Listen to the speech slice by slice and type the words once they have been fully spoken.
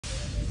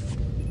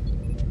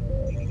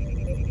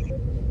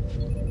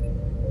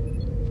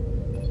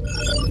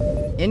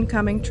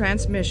Incoming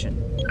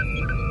transmission.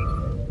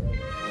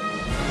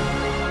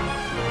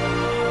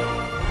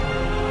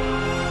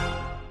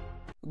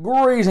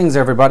 Greetings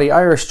everybody,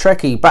 Irish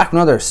Trekkie back with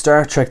another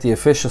Star Trek The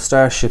Official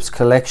Starships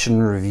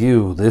Collection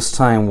review. This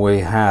time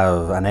we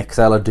have an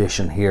XL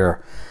edition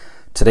here.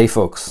 Today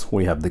folks,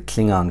 we have the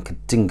Klingon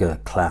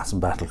Galactica class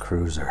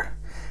battlecruiser.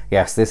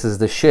 Yes, this is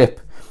the ship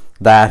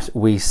that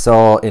we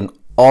saw in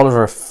all of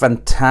our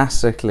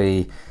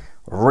fantastically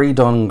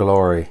redone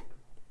glory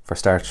for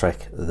Star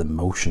Trek The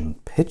Motion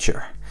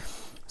Picture.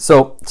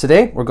 So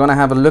today we're going to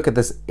have a look at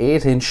this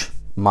 8-inch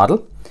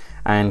model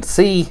and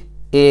see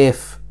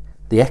if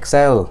the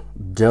XL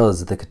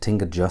does the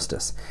Galactica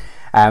justice.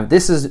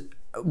 This is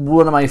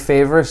one of my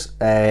favorite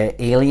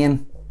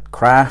alien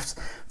crafts.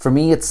 For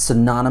me, it's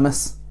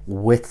synonymous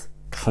with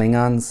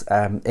Klingons.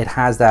 It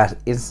has that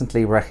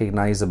instantly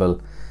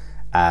recognizable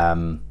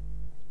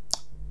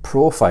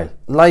profile,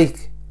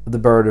 like the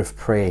Bird of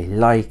Prey,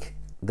 like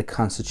the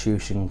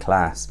Constitution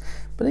class.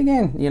 But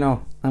again, you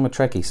know, I'm a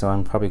Trekkie, so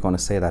I'm probably going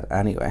to say that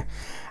anyway.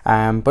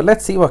 But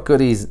let's see what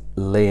goodies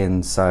lay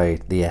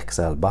inside the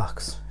XL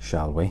box,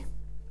 shall we?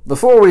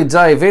 Before we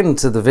dive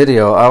into the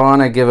video, I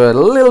want to give a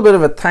little bit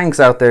of a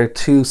thanks out there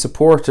to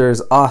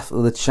supporters of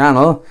the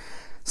channel.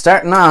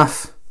 Starting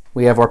off,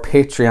 we have our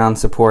Patreon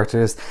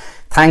supporters.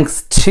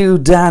 Thanks to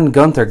Dan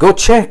Gunther. Go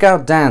check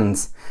out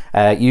Dan's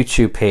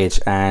YouTube page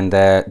and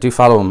do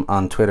follow him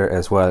on Twitter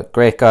as well.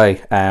 Great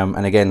guy,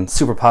 and again,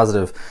 super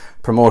positive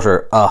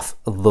promoter of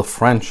the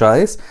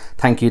franchise.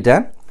 Thank you,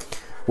 Dan.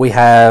 We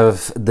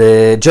have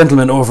the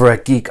gentleman over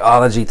at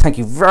Geekology. Thank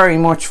you very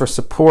much for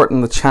supporting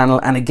the channel.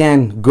 And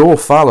again, go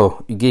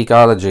follow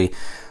Geekology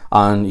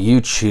on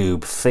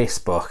YouTube,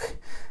 Facebook,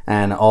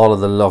 and all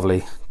of the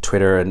lovely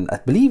Twitter and I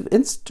believe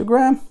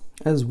Instagram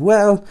as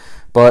well.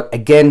 But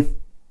again,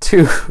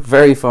 two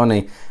very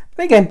funny,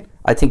 and again,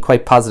 I think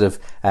quite positive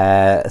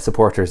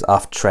supporters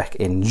of Trek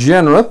in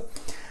general.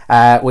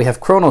 We have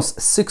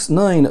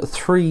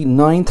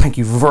Kronos6939. Thank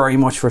you very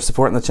much for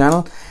supporting the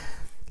channel.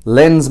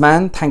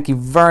 Lensman, thank you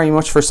very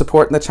much for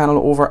supporting the channel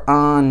over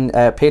on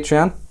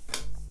Patreon.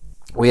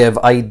 We have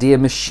Idea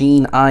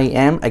Machine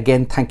IM.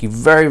 Again, thank you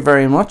very,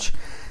 very much.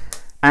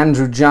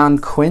 Andrew John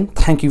Quinn,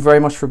 thank you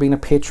very much for being a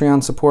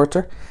Patreon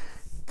supporter.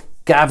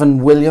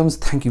 Gavin Williams,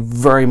 thank you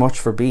very much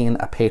for being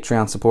a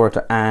Patreon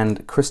supporter.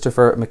 And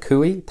Christopher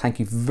McCooey, thank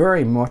you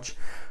very much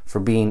for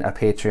being a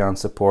Patreon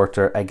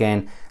supporter.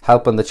 Again,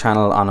 helping the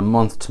channel on a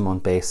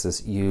month-to-month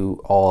basis.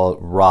 You all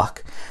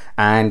rock.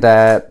 And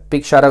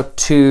big shout out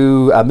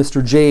to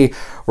Mr. J.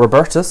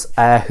 Robertus,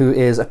 who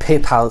is a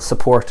PayPal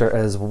supporter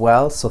as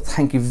well. So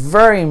thank you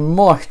very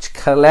much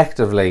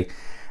collectively.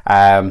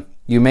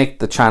 You make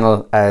the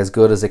channel as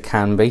good as it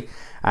can be.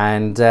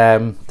 And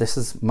this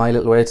is my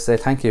little way to say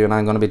thank you. And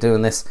I'm going to be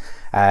doing this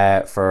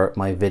for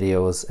my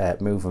videos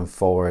moving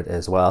forward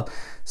as well.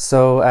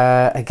 So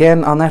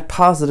again, on that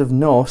positive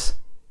note,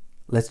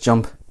 let's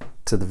jump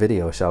to the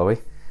video, shall we?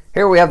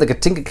 Here we have the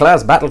Galactica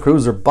class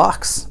battlecruiser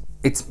box.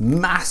 It's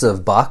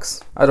massive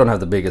box. I don't have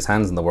the biggest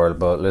hands in the world,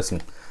 but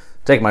listen,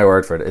 take my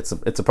word for it.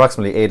 It's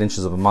approximately 8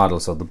 inches of a model,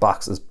 so the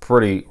box is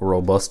pretty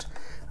robust.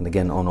 And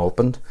again,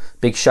 unopened.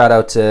 Big shout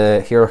out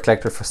to Hero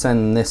Collector for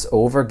sending this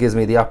over. Gives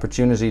me the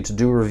opportunity to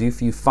do a review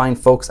for you fine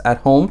folks at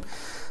home.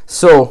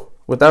 So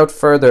without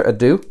further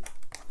ado,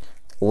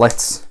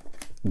 let's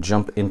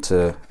jump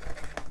into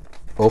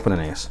opening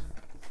it.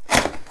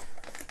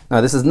 Now,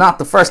 this is not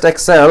the first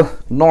XL,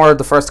 nor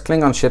the first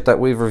Klingon ship that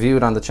we've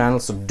reviewed on the channel,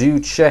 so do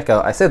check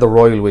out, I say the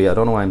royal we, I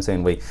don't know why I'm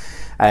saying we.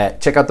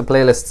 Check out the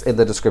playlists in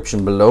the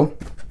description below.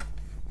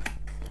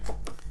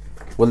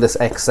 Will this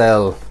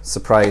XL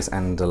surprise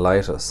and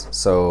delight us?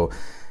 So,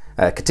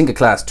 Galactica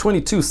class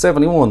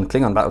 2271,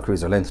 Klingon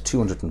battlecruiser, length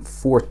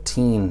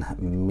 214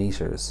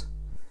 meters.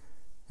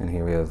 And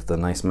here we have the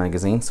nice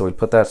magazine, so we'll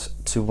put that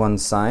to one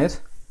side.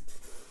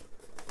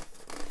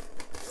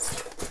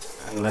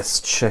 And let's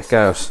check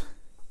out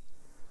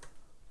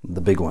the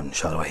big one,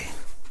 shall we?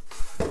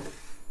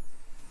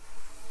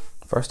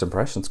 First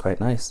impression's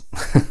quite nice.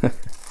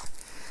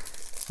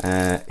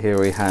 Here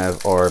we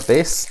have our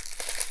base.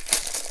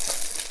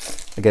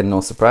 Again,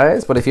 no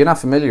surprise, but if you're not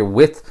familiar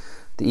with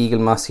the Eagle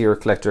Moss Hero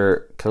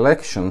Collector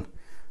collection,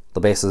 the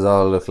bases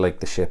all look like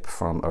the ship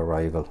from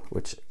Arrival,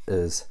 which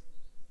is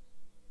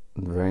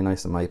very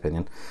nice in my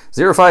opinion.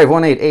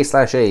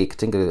 0518A/A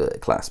Galactica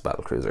class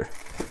battlecruiser.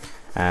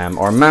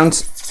 Our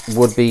mount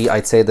would be,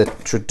 I'd say, the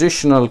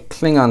traditional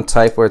Klingon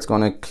type where it's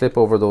going to clip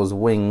over those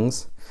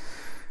wings.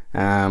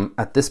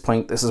 At this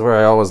point, this is where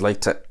I always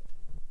like to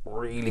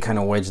really kind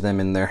of wedge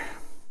them in there.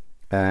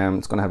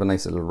 It's going to have a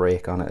nice little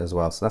rake on it as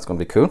well, so that's going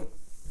to be cool.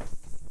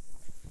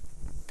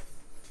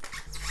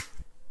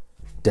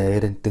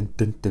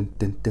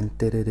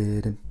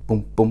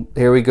 Boom, boom.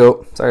 Here we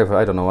go. Sorry if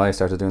I don't know why I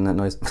started doing that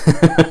noise.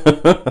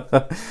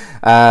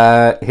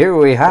 Here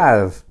we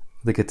have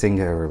the Galactica,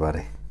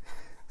 everybody.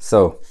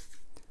 So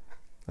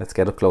let's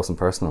get up close and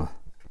personal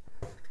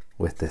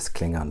with this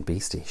Klingon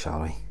beastie,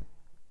 shall we?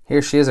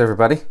 Here she is,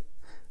 everybody.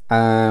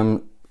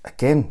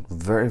 Again,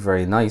 very,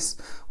 very nice.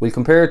 We'll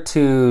compare it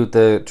to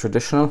the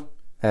traditional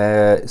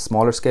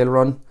smaller scale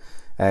run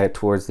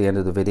towards the end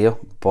of the video,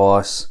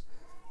 but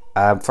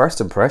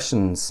first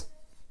impressions,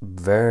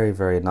 very,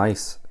 very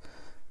nice.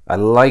 I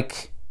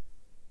like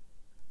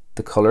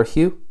the color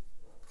hue.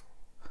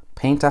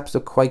 Paint apps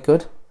look quite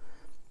good.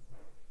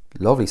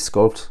 Lovely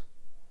sculpt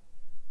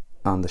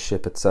on the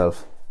ship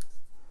itself.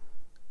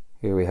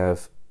 Here we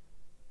have,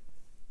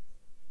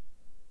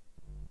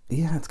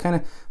 yeah, it's kind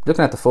of,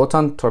 looking at the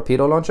photon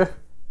torpedo launcher.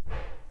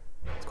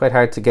 It's quite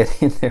hard to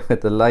get in there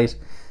with the light.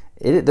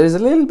 There's a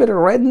little bit of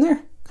red in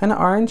there, kind of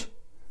orange.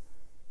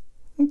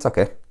 It's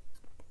okay.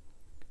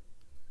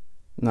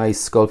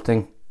 Nice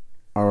sculpting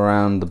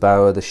around the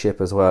bow of the ship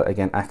as well.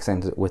 Again,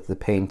 accented with the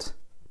paint.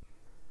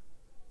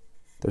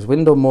 There's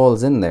window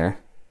molds in there,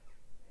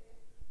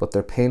 but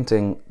they're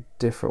painting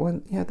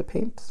different. Yeah, the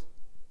paint,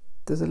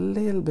 there's a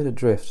little bit of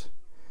drift.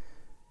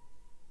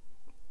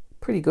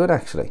 Pretty good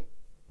actually.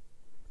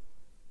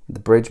 The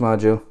bridge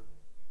module.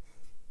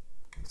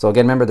 So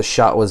again, remember the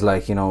shot was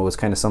like, you know, it was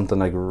kind of something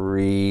like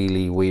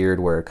really weird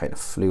where it kind of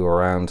flew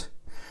around.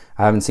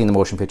 I haven't seen the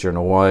motion picture in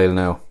a while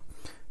now,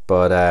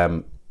 but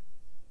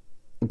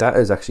that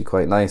is actually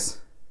quite nice.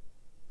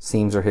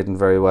 Seams are hidden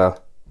very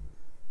well.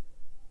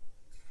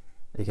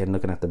 Again,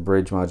 looking at the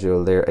bridge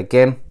module there.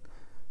 Again,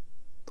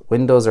 the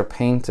windows are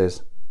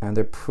painted and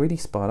they're pretty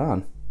spot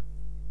on.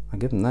 I'll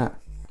give them that.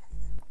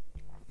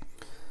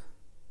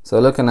 So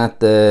looking at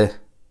the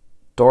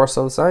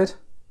dorsal side.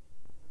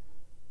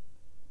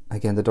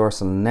 Again, the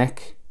dorsal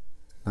neck.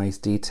 Nice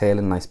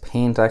detailing, nice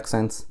paint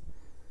accents.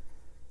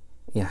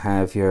 You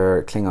have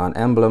your Klingon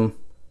emblem.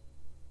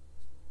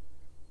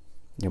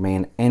 Your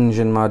main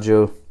engine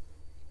module.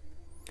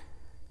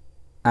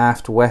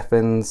 Aft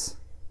weapons.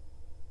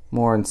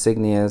 More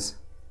insignias.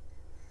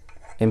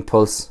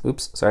 Impulse,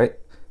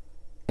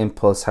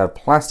 Impulse have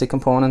plastic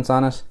components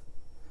on it.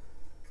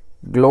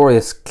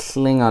 Glorious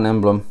Klingon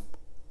emblem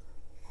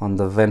on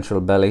the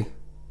ventral belly.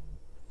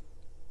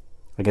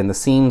 Again, the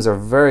seams are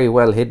very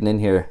well hidden in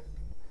here,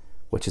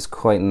 which is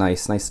quite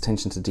nice. Nice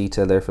attention to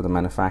detail there for the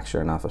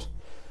manufacturing of it.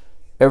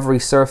 Every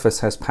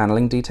surface has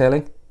paneling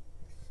detailing.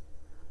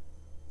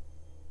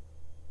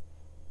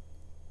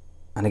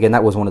 And again,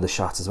 that was one of the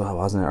shots as well,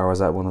 wasn't it? Or was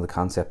that one of the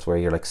concepts where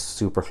you're like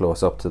super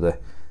close up to the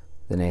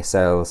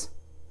nacelles?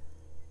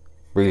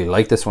 Really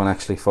like this one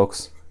actually,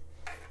 folks.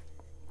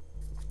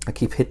 I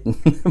keep hitting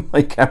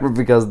my camera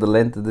because of the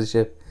length of the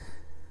ship.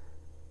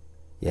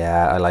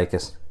 Yeah, I like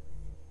it.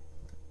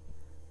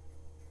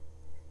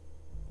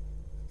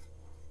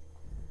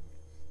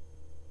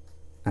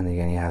 And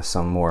again, you have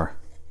some more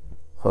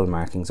hull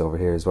markings over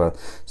here as well.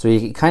 So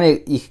you kind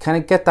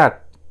of get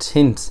that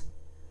tint,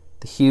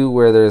 the hue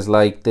where there's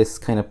like this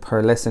kind of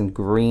pearlescent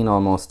green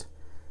almost,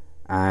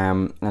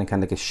 and kind of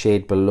like a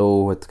shade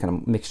below with kind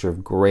of mixture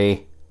of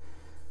grey.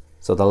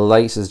 So the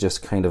light is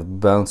just kind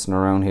of bouncing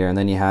around here, and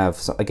then you have,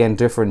 so again,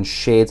 different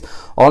shades,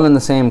 all in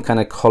the same kind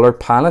of color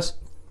palette,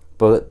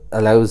 but it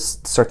allows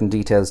certain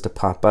details to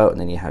pop out.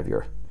 And then you have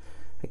your,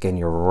 again,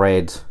 your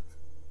red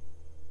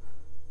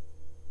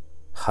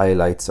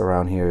highlights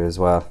around here as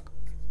well.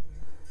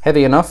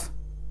 Heavy enough,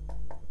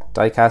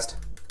 die cast,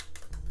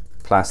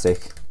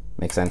 plastic,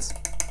 makes sense.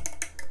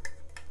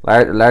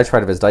 Large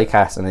part of it is die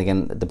cast, and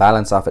again, the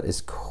balance of it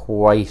is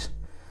quite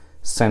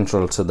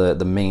central to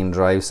the main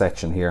drive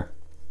section here.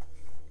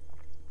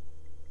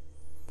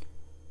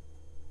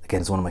 Again,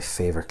 it's one of my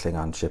favorite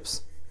Klingon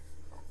ships,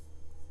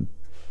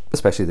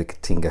 especially the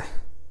Katinga.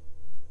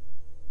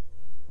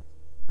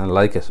 I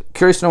like it.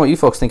 Curious to know what you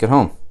folks think at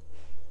home.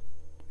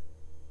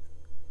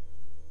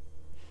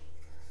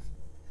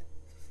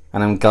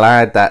 And I'm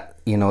glad that,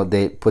 you know,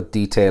 they put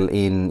detail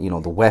in, you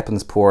know, the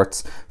weapons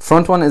ports.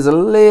 Front one is a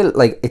little,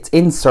 like, it's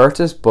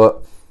inserted,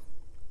 but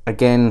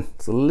again,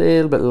 it's a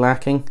little bit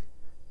lacking.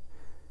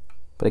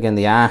 But again,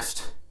 the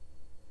aft,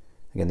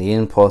 again, the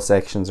impulse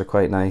sections are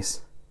quite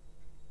nice.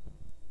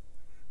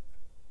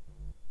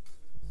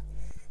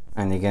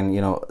 And again,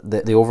 you know,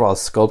 the overall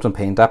sculpt and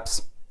paint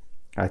apps,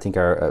 I think,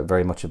 are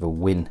very much of a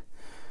win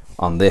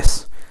on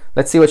this.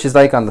 Let's see what she's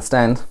like on the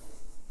stand,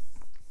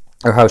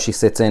 or how she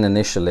sits in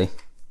initially.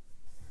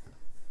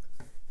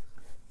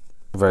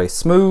 Very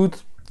smooth,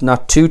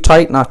 not too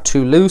tight, not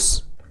too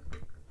loose.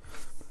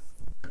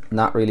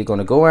 Not really going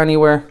to go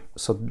anywhere,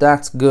 so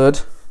that's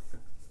good.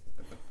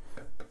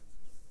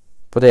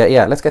 But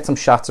yeah, let's get some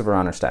shots of her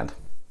on her stand.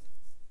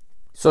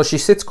 So she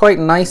sits quite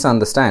nice on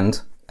the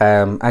stand.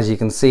 As you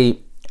can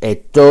see,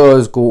 it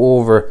does go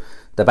over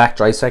the back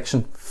drive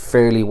section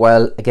fairly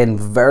well. Again,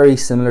 very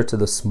similar to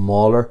the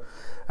smaller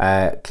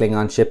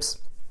Klingon ships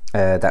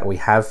that we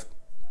have.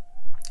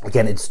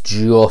 Again, it's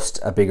just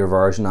a bigger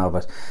version of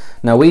it.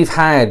 Now, we've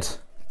had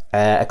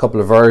a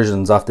couple of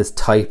versions of this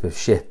type of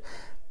ship,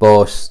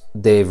 but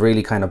they've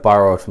really kind of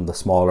borrowed from the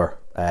smaller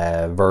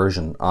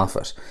version of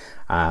it.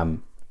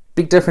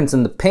 Big difference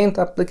in the paint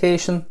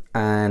application,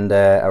 and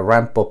a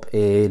ramp up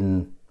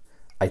in,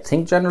 I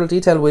think, general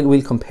detail.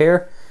 We'll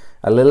compare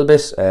a little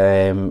bit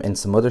in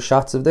some other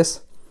shots of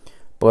this.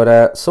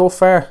 But so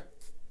far,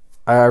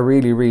 I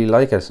really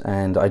like it,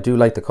 and I do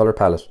like the color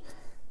palette.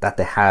 that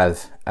they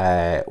have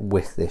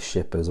with this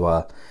ship as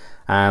well.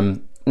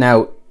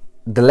 Now,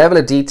 the level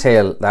of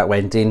detail that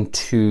went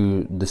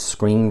into the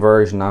screen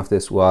version of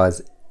this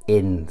was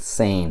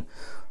insane.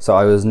 So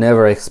I was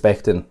never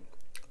expecting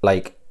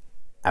like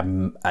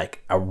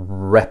a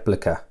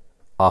replica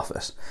of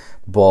it,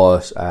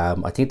 but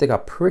I think they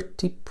got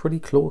pretty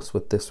close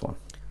with this one.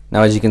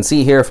 Now, as you can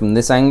see here from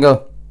this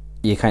angle,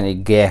 you kind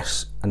of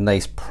get a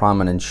nice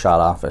prominent shot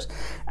of it.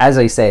 As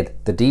I said,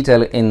 the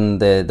detail in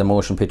the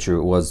motion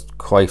picture was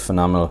quite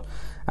phenomenal,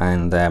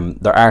 and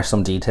there are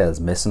some details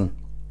missing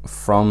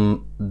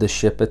from the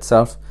ship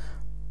itself,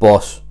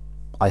 but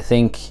I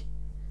think,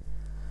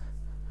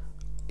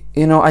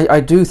 you know,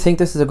 I do think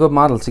this is a good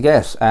model to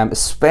get,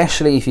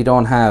 especially if you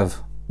don't have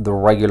the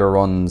regular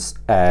runs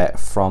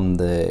from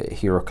the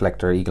Hero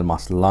Collector Eagle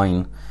Moss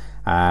line.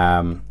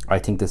 I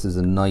think this is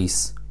a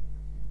nice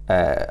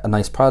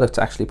product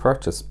to actually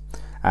purchase,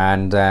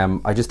 and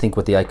I just think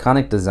with the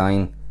iconic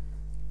design,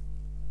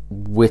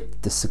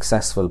 with the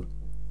successful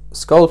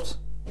sculpt,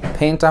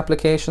 paint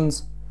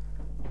applications,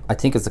 I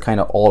think it's a kind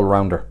of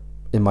all-rounder,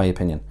 in my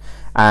opinion.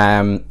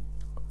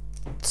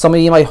 Some of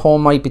you at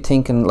home might be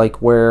thinking,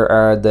 like, where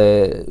are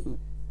the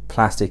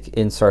plastic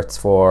inserts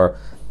for,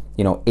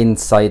 you know,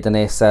 inside the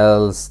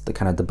nacelles, the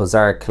kind of the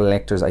bizarre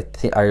collectors?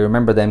 I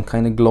remember them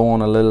kind of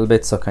glowing a little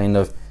bit, so kind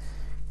of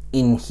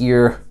in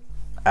here,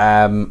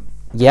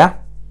 yeah,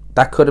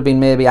 that could have been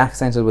maybe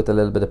accented with a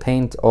little bit of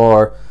paint,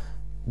 or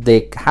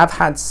they have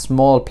had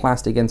small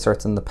plastic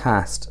inserts in the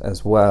past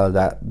as well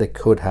that they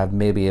could have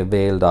maybe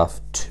availed of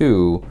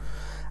too,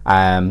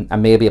 and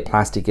maybe a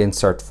plastic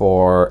insert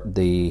for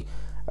the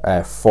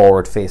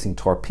forward facing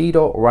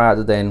torpedo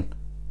rather than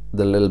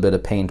the little bit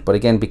of paint. But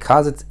again,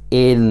 because it's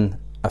in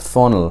a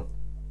funnel,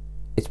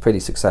 it's pretty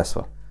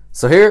successful.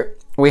 So here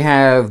we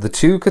have the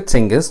two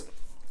Katingas.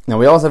 Now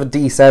we also have a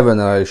D7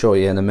 that I'll show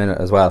you in a minute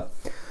as well,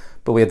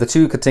 but we have the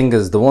two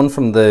Katingas, the one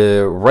from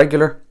the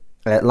regular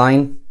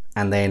line,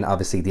 and then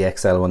obviously the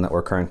XL one that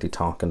we're currently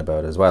talking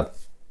about as well.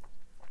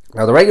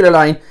 Now the regular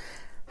line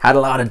had a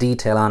lot of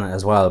detail on it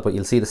as well, but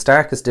you'll see the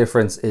starkest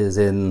difference is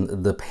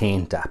in the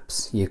paint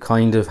apps. You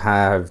kind of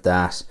have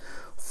that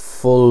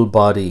full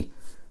body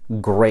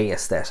grey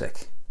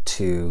aesthetic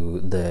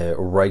to the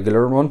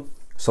regular one,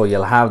 so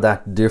you'll have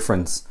that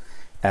difference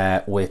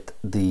with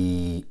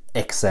the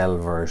XL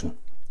version.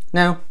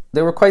 Now,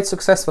 they were quite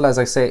successful, as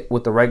I say,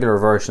 with the regular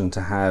version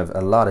to have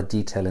a lot of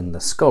detail in the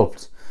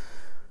sculpt,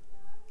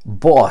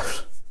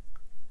 but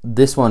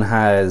this one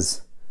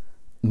has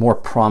more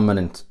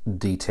prominent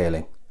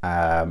detailing.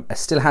 It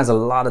still has a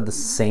lot of the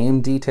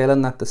same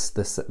detailing that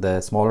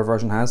the smaller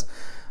version has.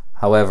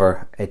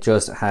 However, it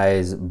just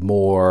has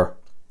more,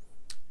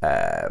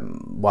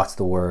 what's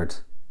the word?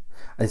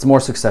 It's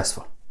more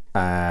successful,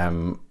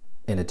 in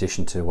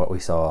addition to what we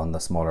saw on the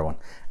smaller one.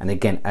 And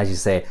again, as you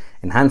say,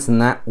 enhancing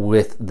that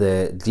with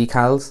the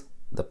decals,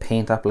 the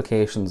paint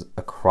applications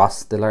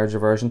across the larger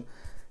version,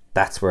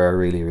 that's where I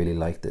really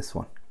like this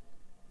one.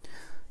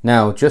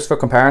 Now, just for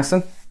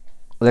comparison,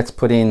 let's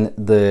put in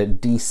the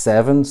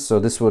D7. So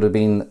this would have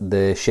been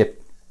the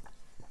ship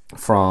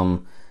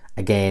from,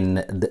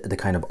 again, the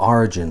kind of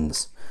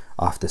origins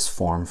of this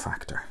form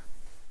factor.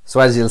 So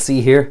as you'll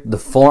see here, the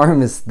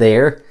form is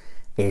there.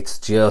 It's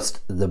just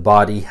the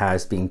body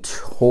has been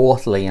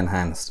totally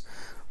enhanced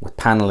with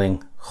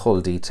paneling, hull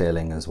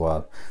detailing as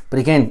well. But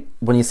again,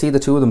 when you see the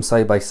two of them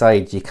side by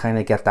side, you kind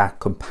of get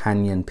that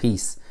companion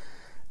piece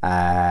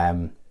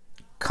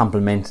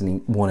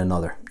complementing one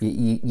another.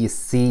 You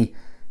see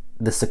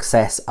the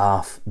success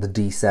of the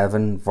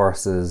D7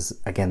 versus,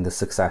 again, the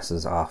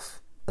successes of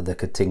the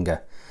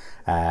Katinga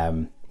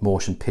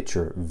motion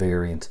picture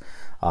variant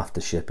of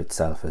the ship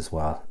itself as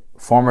well.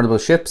 Formidable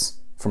ships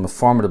from a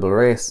formidable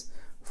race,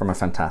 from a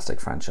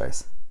fantastic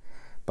franchise.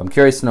 But I'm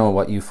curious to know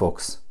what you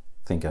folks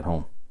think at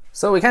home.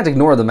 So we can't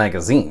ignore the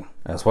magazine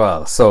as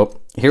well. So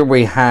here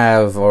we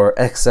have our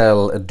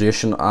XL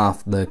edition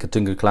of the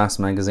Katinga class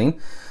magazine.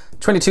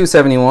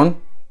 2271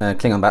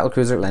 Klingon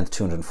battlecruiser, length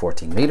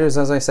 214 meters,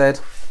 as I said.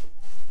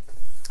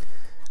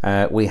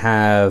 We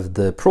have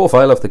the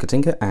profile of the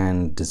Katinga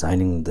and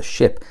designing the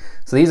ship.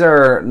 So these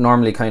are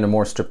normally kind of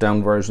more stripped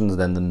down versions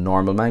than the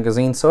normal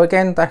magazine. So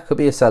again, that could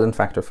be a selling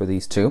factor for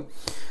these two.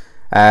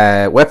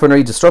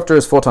 Weaponry,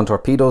 disruptors, photon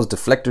torpedoes,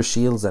 deflector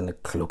shields, and a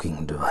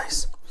cloaking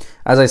device.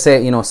 As I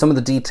say, you know, some of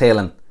the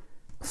detailing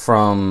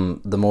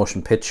from the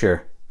motion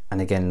picture,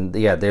 and again,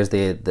 yeah, there's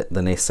the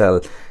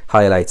nacelle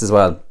highlights as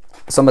well.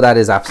 Some of that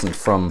is absent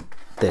from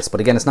this, but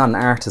again, it's not an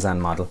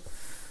artisan model.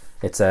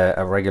 It's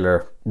a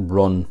regular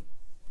run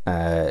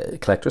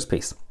collector's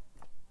piece.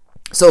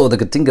 So the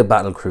Katinga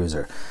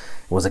battlecruiser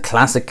was a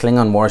classic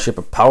Klingon warship,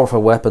 a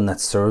powerful weapon that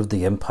served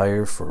the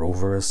Empire for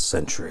over a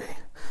century.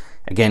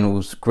 Again, it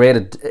was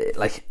great,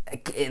 like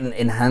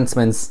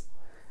enhancements,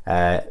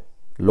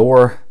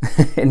 lore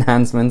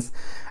enhancements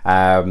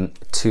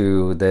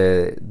to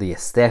the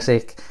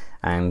aesthetic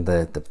and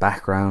the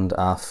background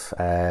of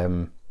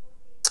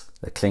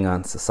the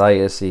Klingon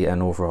society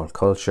and overall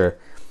culture.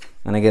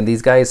 And again,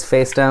 these guys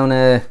faced down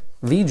a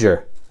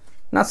Voyager,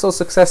 not so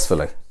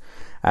successfully.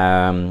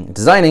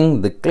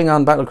 designing the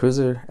Klingon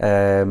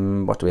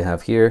battlecruiser. What do we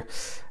have here?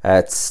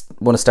 It's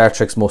one of Star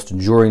Trek's most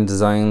enduring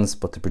designs,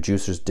 but the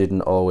producers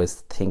didn't always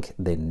think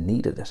they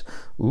needed it.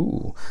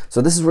 Ooh.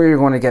 So this is where you're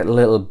going to get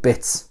little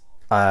bits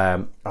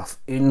of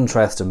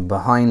interest and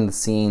behind the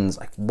scenes,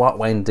 like what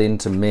went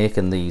into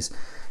making these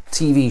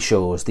TV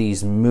shows,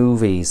 these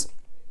movies,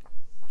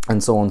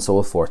 and so on and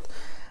so forth.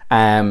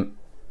 In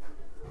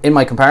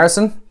my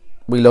comparison,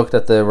 we looked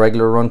at the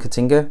regular run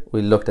Katinga,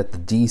 we looked at the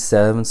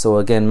D7. So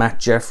again, Matt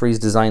Jeffries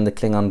designed the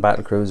Klingon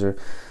battlecruiser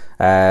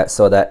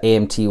so that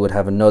AMT would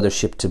have another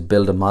ship to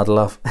build a model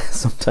of.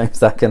 Sometimes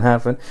that can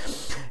happen.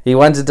 He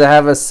wanted to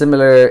have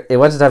similar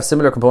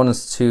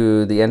components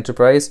to the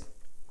Enterprise,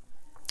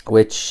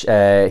 which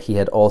he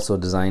had also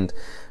designed,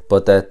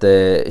 but that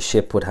the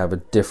ship would have a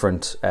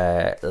different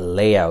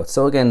layout.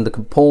 So again, the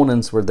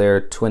components were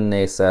there: twin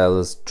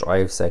nacelles,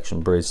 drive section,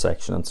 bridge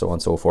section, and so on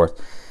and so forth.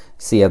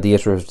 See how the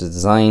iterative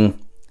design,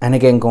 and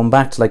again going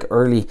back to like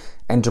early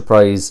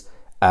Enterprise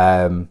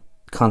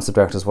concept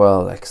art as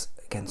well, like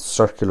again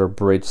circular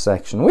bridge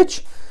section,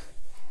 which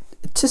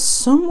to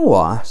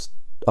somewhat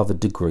of a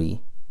degree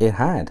it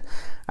had.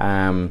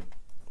 But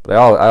I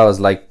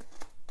always like,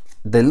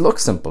 they look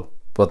simple,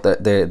 but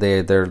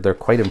they're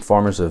quite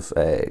informative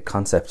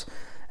concept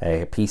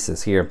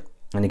pieces here.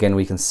 And again,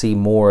 we can see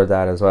more of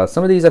that as well.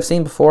 Some of these I've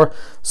seen before,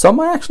 some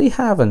I actually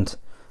haven't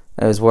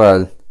as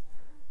well.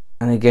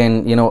 And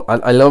again, you know,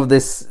 I love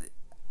the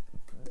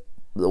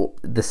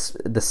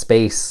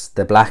space,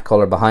 the black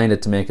color behind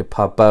it to make it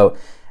pop out.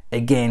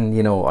 Again,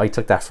 you know, I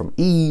took that from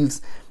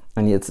Eve's,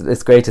 and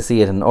it's great to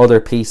see it in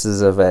other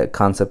pieces of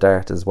concept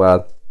art as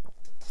well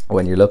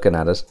when you're looking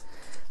at it.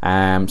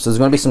 So there's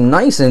going to be some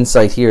nice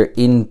insight here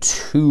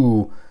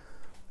into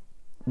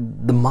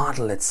the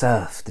model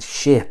itself, the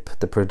ship,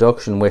 the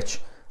production,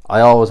 which I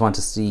always want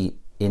to see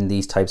in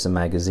these types of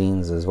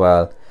magazines as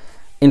well.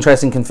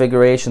 Interesting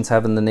configurations,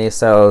 having the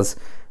nacelles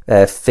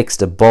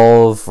fixed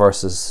above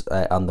versus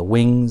on the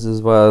wings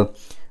as well.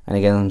 And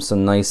again,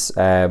 some nice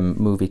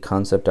movie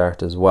concept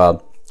art as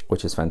well,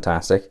 which is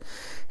fantastic.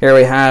 Here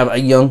we have a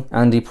young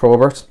Andy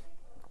Probert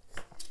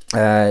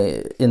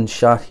in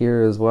shot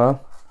here as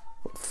well.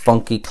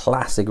 Funky,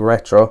 classic,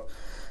 retro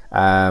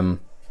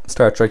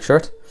Star Trek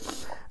shirt.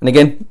 And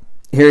again,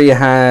 here you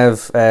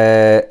have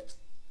added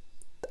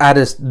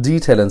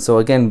detailing. So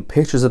again,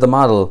 pictures of the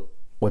model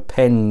with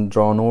pen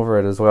drawn over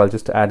it as well,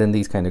 just to add in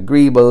these kind of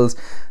greebles,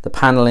 the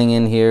paneling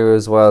in here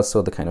as well,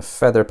 so the kind of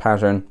feather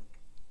pattern.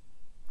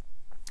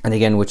 And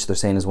again, which they're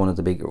saying is one of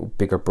the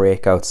bigger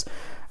breakouts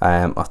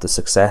of the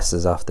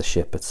successes of the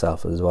ship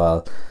itself as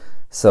well.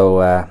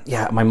 So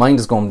yeah, my mind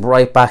is going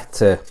right back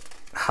to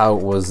how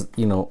it was,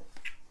 you know,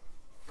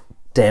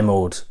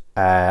 demoed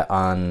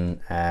on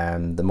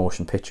the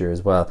motion picture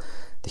as well.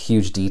 The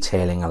huge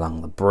detailing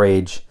along the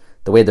bridge,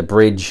 the way the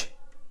bridge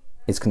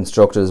is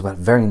constructed as well,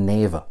 very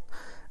naval.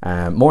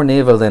 More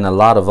naval than a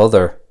lot of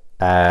other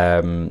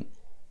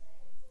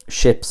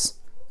ships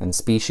and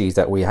species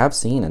that we have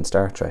seen in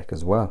Star Trek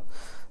as well.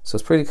 So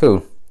it's pretty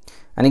cool.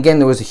 And again,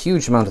 there was a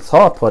huge amount of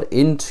thought put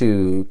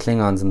into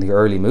Klingons in the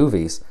early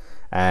movies,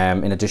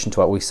 in addition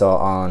to what we saw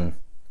on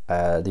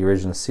the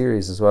original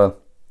series as well.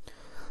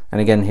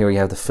 And again, here we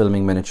have the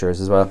filming miniatures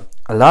as well.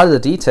 A lot of the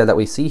detail that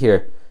we see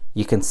here,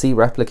 you can see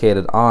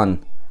replicated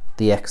on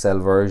the XL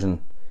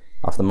version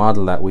of the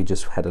model that we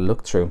just had a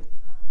look through.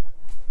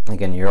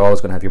 Again, you're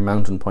always going to have your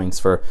mounting points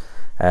for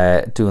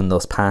doing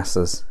those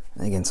passes.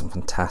 And again, some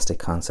fantastic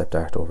concept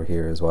art over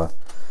here as well.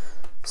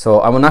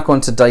 So I'm not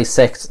going to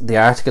dissect the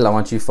article. I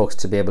want you folks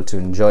to be able to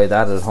enjoy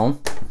that at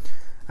home.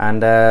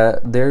 And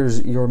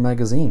there's your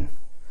magazine.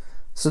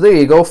 So there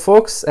you go,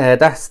 folks.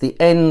 That's the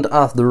end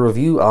of the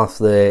review of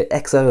the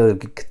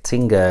XL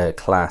Katinga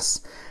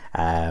class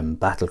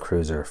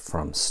battlecruiser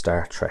from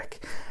Star Trek.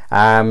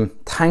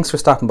 Thanks for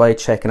stopping by,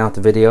 checking out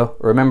the video.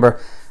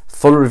 Remember,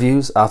 full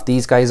reviews of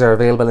these guys are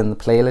available in the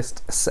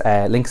playlist,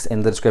 links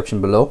in the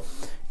description below.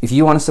 If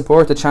you want to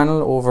support the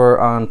channel over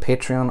on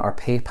Patreon or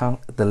PayPal,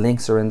 the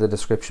links are in the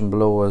description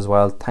below as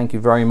well. Thank you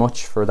very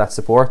much for that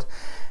support.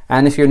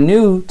 And if you're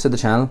new to the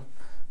channel,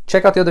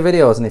 check out the other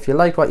videos, and if you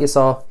liked what you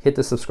saw, hit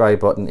the subscribe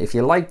button. If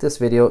you like this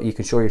video, you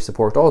can show your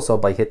support also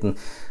by hitting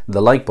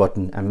the like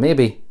button, and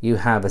maybe you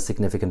have a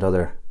significant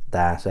other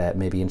that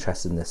may be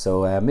interested in this,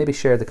 so maybe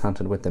share the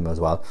content with them as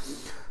well.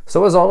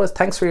 So as always,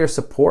 thanks for your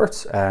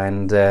support,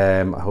 and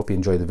I hope you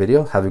enjoyed the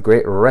video. Have a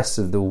great rest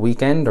of the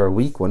weekend or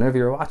week whenever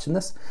you're watching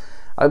this.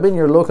 I've been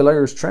your local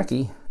Irish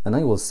Trekkie, and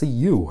I will see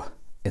you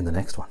in the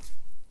next one.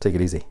 Take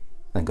it easy,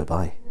 and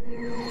goodbye.